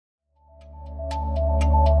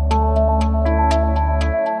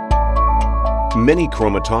Many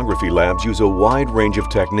chromatography labs use a wide range of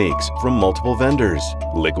techniques from multiple vendors: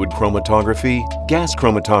 liquid chromatography, gas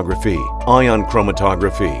chromatography, ion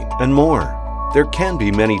chromatography, and more. There can be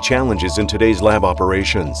many challenges in today's lab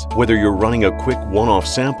operations, whether you're running a quick one-off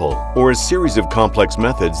sample or a series of complex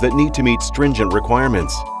methods that need to meet stringent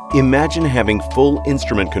requirements. Imagine having full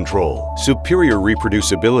instrument control, superior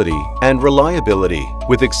reproducibility, and reliability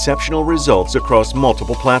with exceptional results across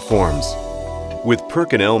multiple platforms. With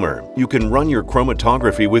Perkin Elmer, you can run your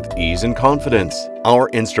chromatography with ease and confidence. Our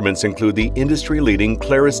instruments include the industry-leading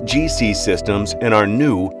Claris GC systems and our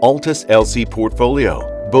new Altus LC portfolio,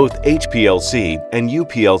 both HPLC and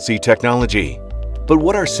UPLC technology. But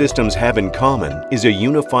what our systems have in common is a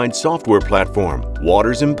unified software platform,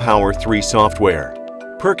 Waters Empower 3 software.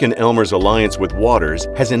 Perkin Elmer's alliance with Waters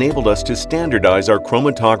has enabled us to standardize our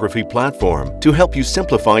chromatography platform to help you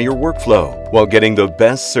simplify your workflow while getting the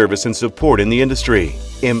best service and support in the industry.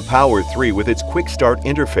 Empower 3 with its QuickStart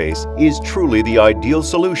interface is truly the ideal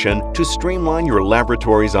solution to streamline your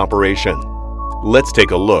laboratory's operation. Let's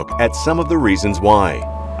take a look at some of the reasons why.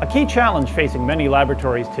 A key challenge facing many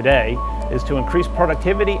laboratories today is to increase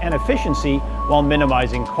productivity and efficiency while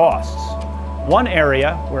minimizing costs. One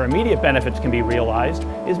area where immediate benefits can be realized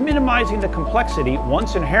is minimizing the complexity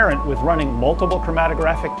once inherent with running multiple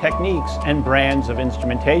chromatographic techniques and brands of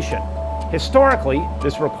instrumentation. Historically,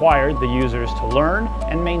 this required the users to learn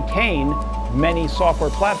and maintain many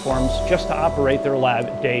software platforms just to operate their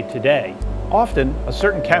lab day to day. Often, a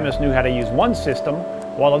certain chemist knew how to use one system,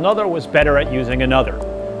 while another was better at using another.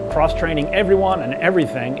 Cross-training everyone and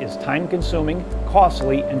everything is time-consuming,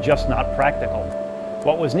 costly, and just not practical.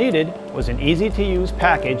 What was needed was an easy-to-use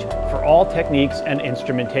package for all techniques and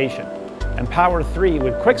instrumentation. Empower 3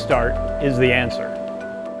 with QuickStart is the answer.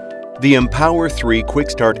 The Empower 3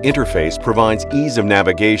 QuickStart interface provides ease of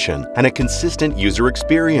navigation and a consistent user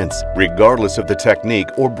experience, regardless of the technique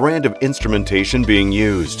or brand of instrumentation being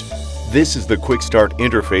used. This is the QuickStart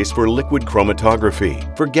interface for liquid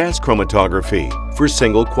chromatography, for gas chromatography, for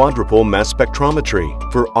single quadruple mass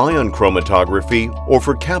spectrometry, for ion chromatography, or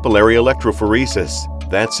for capillary electrophoresis.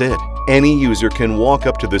 That's it. Any user can walk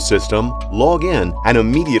up to the system, log in, and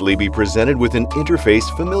immediately be presented with an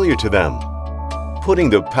interface familiar to them. Putting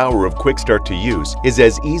the power of QuickStart to use is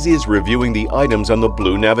as easy as reviewing the items on the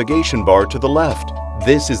blue navigation bar to the left.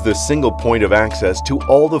 This is the single point of access to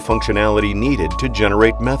all the functionality needed to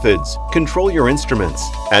generate methods, control your instruments,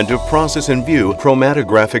 and to process and view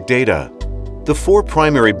chromatographic data. The 4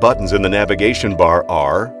 primary buttons in the navigation bar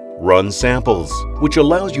are Run Samples, which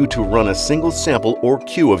allows you to run a single sample or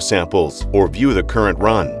queue of samples or view the current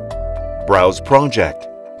run. Browse Project,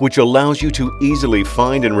 which allows you to easily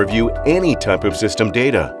find and review any type of system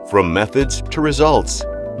data, from methods to results.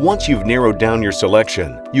 Once you've narrowed down your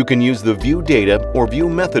selection, you can use the View Data or View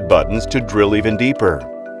Method buttons to drill even deeper.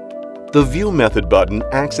 The View Method button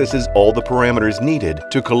accesses all the parameters needed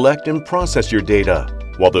to collect and process your data,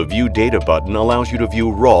 while the View Data button allows you to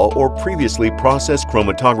view raw or previously processed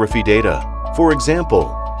chromatography data. For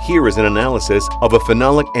example, here is an analysis of a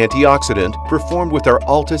phenolic antioxidant performed with our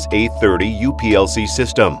Altus A30 UPLC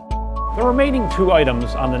system. The remaining 2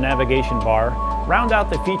 items on the navigation bar round out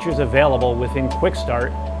the features available within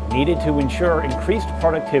QuickStart needed to ensure increased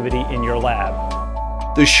productivity in your lab.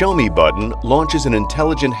 The Show Me button launches an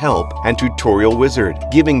intelligent help and tutorial wizard,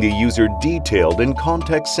 giving the user detailed and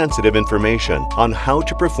context-sensitive information on how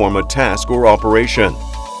to perform a task or operation.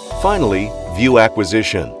 Finally, View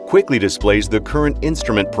Acquisition quickly displays the current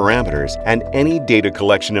instrument parameters and any data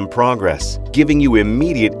collection in progress, giving you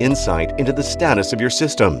immediate insight into the status of your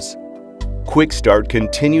systems. QuickStart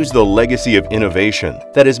continues the legacy of innovation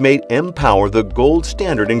that has made Empower the gold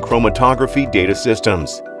standard in chromatography data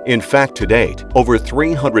systems. In fact, to date, over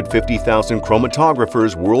 350,000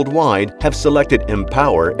 chromatographers worldwide have selected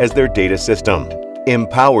Empower as their data system.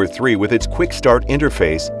 Empower 3 with its QuickStart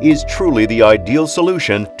interface is truly the ideal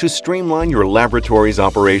solution to streamline your laboratory's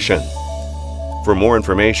operation. For more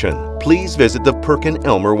information, please visit the Perkin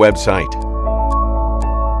Elmer website.